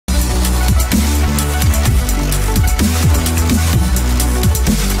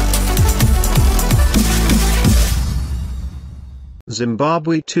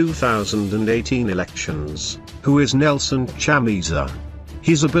Zimbabwe 2018 elections. Who is Nelson Chamisa?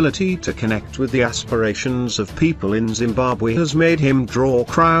 His ability to connect with the aspirations of people in Zimbabwe has made him draw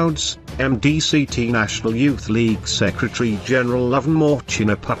crowds. MDC-T National Youth League Secretary General Lovemore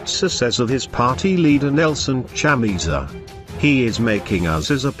Chinoputsa says of his party leader Nelson Chamisa. He is making us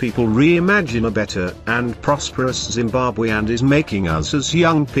as a people reimagine a better and prosperous Zimbabwe and is making us as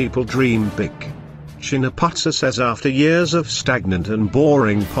young people dream big. Chinoputsa says after years of stagnant and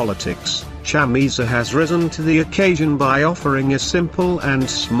boring politics, Chamisa has risen to the occasion by offering a simple and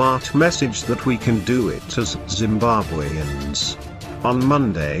smart message that we can do it as Zimbabweans. On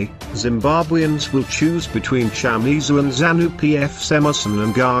Monday, Zimbabweans will choose between Chamisa and ZANU-PF's Emmerson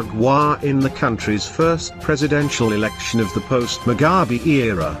Mnangagwa in the country's first presidential election of the post-Mugabe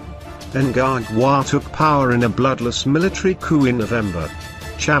era. Mnangagwa took power in a bloodless military coup in November.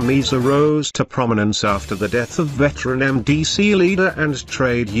 Chamisa rose to prominence after the death of veteran MDC leader and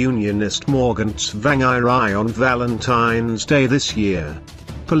trade unionist Morgan Tsvangirai on Valentine's Day this year.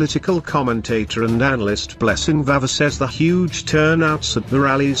 Political commentator and analyst Blessing Vava says the huge turnouts at the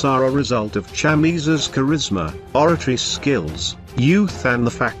rallies are a result of Chamisa's charisma, oratory skills, youth and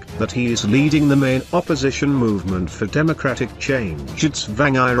the fact that he is leading the main opposition movement for democratic change at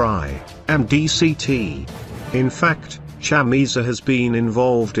Tsvangirai, MDC-T. In fact, Chamisa has been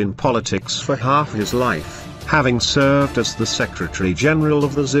involved in politics for half his life, having served as the Secretary General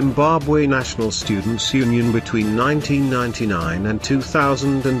of the Zimbabwe National Students' Union between 1999 and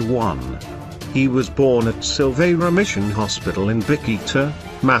 2001. He was born at Silveira Mission Hospital in Bikita,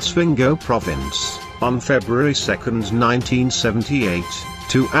 Masvingo Province, on February 2, 1978,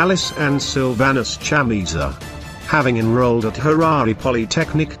 to Alice and Sylvanus Chamisa. Having enrolled at Harare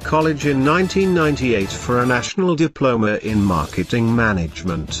Polytechnic College in 1998 for a national diploma in marketing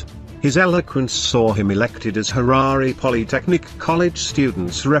management. His eloquence saw him elected as Harare Polytechnic College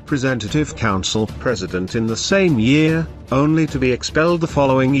Students' Representative Council President in the same year, only to be expelled the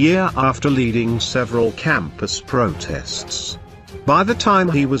following year after leading several campus protests. By the time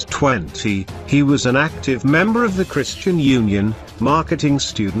he was 20, he was an active member of the Christian Union, Marketing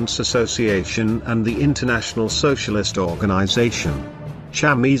Students Association and the International Socialist Organization.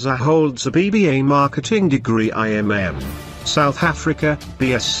 Chamisa holds a BBA Marketing degree IMM, South Africa,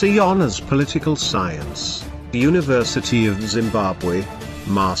 BSc Honours Political Science, University of Zimbabwe,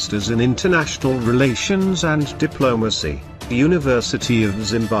 Masters in International Relations and Diplomacy, University of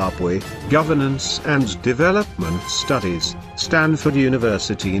Zimbabwe, Governance and Development Studies, Stanford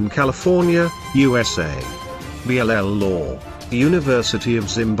University in California, USA. BLL Law, University of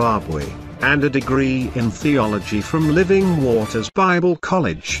Zimbabwe, and a degree in Theology from Living Waters Bible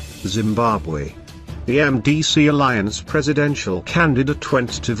College, Zimbabwe. The MDC Alliance presidential candidate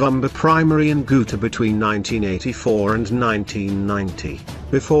went to Vumba primary in Guta between 1984 and 1990,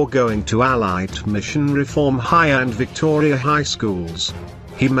 before going to Allied Mission Reform High and Victoria High Schools.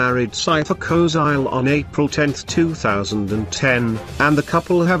 He married Sitha Kozile on April 10, 2010, and the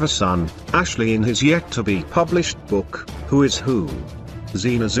couple have a son, Ashley, in his yet-to-be-published book, Who is Who?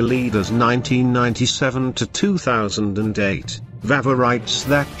 Zina's Leaders 1997 to 2008. Vava writes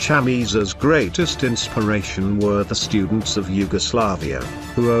that Chamisa's greatest inspiration were the students of Yugoslavia,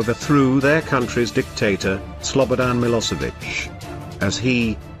 who overthrew their country's dictator, Slobodan Milosevic. As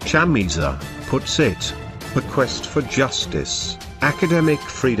he, Chamisa, puts it, the quest for justice, academic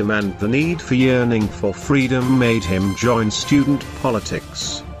freedom and the need for yearning for freedom made him join student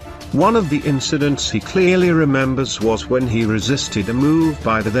politics. One of the incidents he clearly remembers was when he resisted a move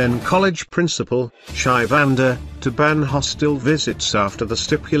by the then college principal, Shivanda, to ban hostile visits after the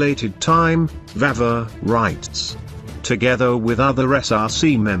stipulated time, Vava writes. Together with other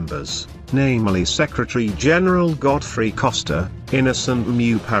SRC members, namely Secretary General Godfrey Costa, Innocent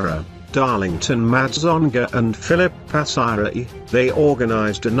Mupara, Darlington Madzonga and Philip Pasirai, they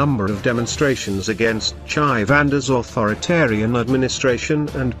organized a number of demonstrations against Chivanda's authoritarian administration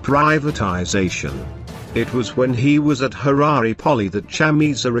and privatization. It was when he was at Harare Poly that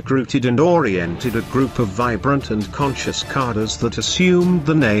Chamisa recruited and oriented a group of vibrant and conscious cadres that assumed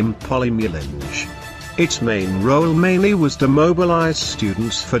the name Polymelange. Its main role mainly was to mobilize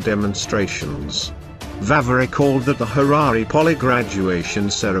students for demonstrations. Vava recalled that the Harare Poly graduation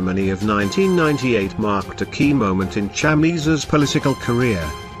ceremony of 1998 marked a key moment in Chamisa's political career.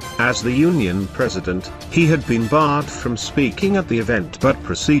 As the union president, he had been barred from speaking at the event but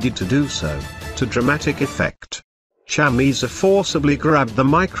proceeded to do so, to dramatic effect. Chamisa forcibly grabbed the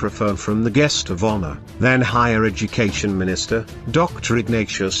microphone from the guest of honor, then Higher Education Minister, Dr.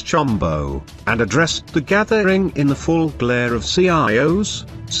 Ignatius Chombo, and addressed the gathering in the full glare of CIOs,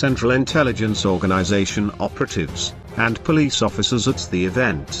 Central Intelligence Organization operatives, and police officers at the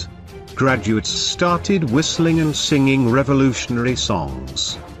event. Graduates started whistling and singing revolutionary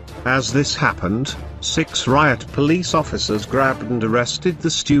songs. As this happened, 6 riot police officers grabbed and arrested the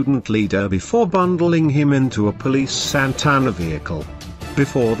student leader before bundling him into a police Santana vehicle.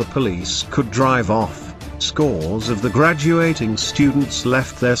 Before the police could drive off, scores of the graduating students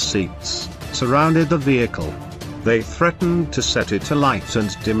left their seats, surrounded the vehicle. They threatened to set it alight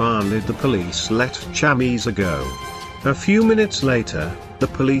and demanded the police let Chamisa go. A few minutes later, the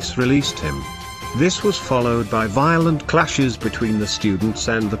police released him. This was followed by violent clashes between the students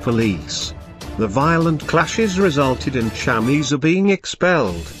and the police. The violent clashes resulted in Chamisa being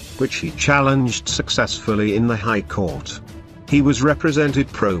expelled, which he challenged successfully in the High Court. He was represented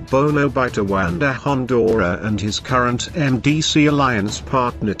pro bono by Tawanda Hondora and his current MDC alliance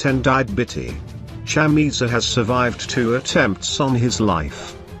partner Tendai Biti. Chamisa has survived 2 attempts on his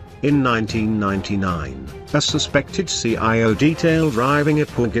life. In 1999, a suspected CIO detail driving a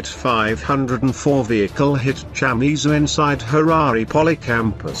Peugeot 504 vehicle hit Chamisa inside Harare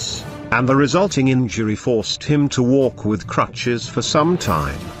Polycampus, and the resulting injury forced him to walk with crutches for some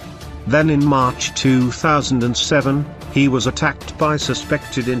time. Then in March 2007, he was attacked by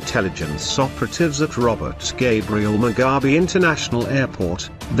suspected intelligence operatives at Robert Gabriel Mugabe International Airport,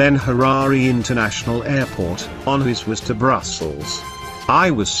 then Harare International Airport, on his way to Brussels.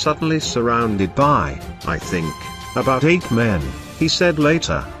 I was suddenly surrounded by, I think, about 8 men, he said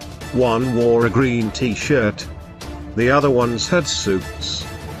later. One wore a green t-shirt. The other ones had suits.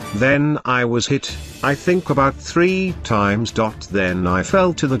 Then I was hit, I think about 3 times. Then I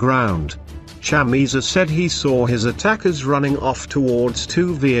fell to the ground. Chamisa said he saw his attackers running off towards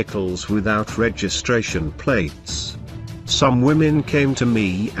 2 vehicles without registration plates. Some women came to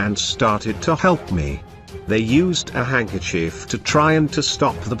me and started to help me. They used a handkerchief to try and to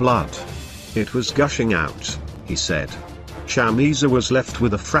stop the blood. It was gushing out, he said. Chamisa was left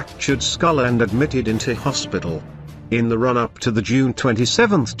with a fractured skull and admitted into hospital. In the run-up to the June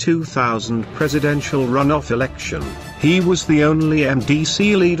 27, 2000 presidential runoff election, he was the only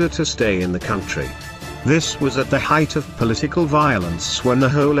MDC leader to stay in the country. This was at the height of political violence when the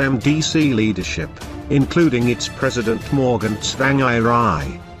whole MDC leadership, including its president Morgan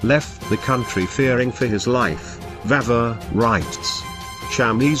Tsvangirai, left the country fearing for his life. Vava writes.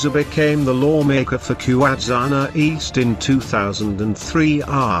 Chamisa became the lawmaker for Kwazana East in 2003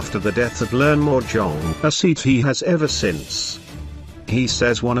 after the death of Lovemore Chinoputsa, a seat he has ever since. He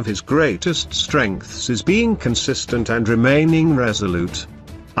says one of his greatest strengths is being consistent and remaining resolute.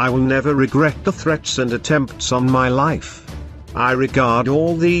 I will never regret the threats and attempts on my life. I regard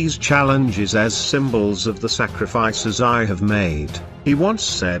all these challenges as symbols of the sacrifices I have made, he once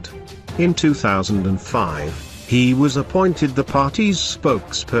said. In 2005, he was appointed the party's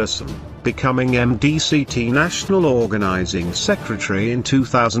spokesperson, becoming MDC-T National Organizing Secretary in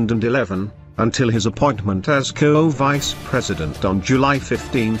 2011, until his appointment as co-vice president on July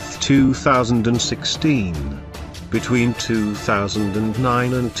 15, 2016. Between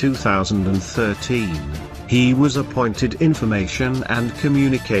 2009 and 2013, he was appointed Information and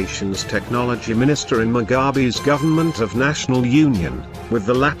Communications Technology Minister in Mugabe's Government of National Union, with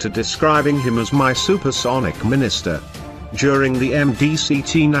the latter describing him as my supersonic minister. During the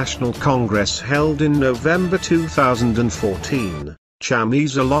MDC-T National Congress held in November 2014,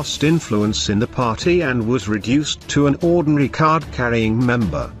 Chamisa lost influence in the party and was reduced to an ordinary card-carrying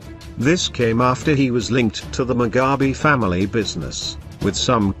member. This came after he was linked to the Mugabe family business, with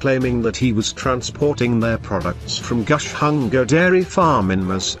some claiming that he was transporting their products from Gush Hunger Dairy Farm in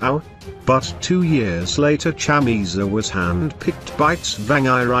Massawa. But 2 years later Chamisa was hand-picked by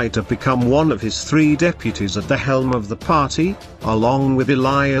Tsvangirai to become one of his 3 deputies at the helm of the party, along with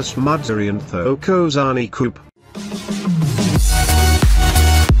Elias Mudari and Thokozani Kup.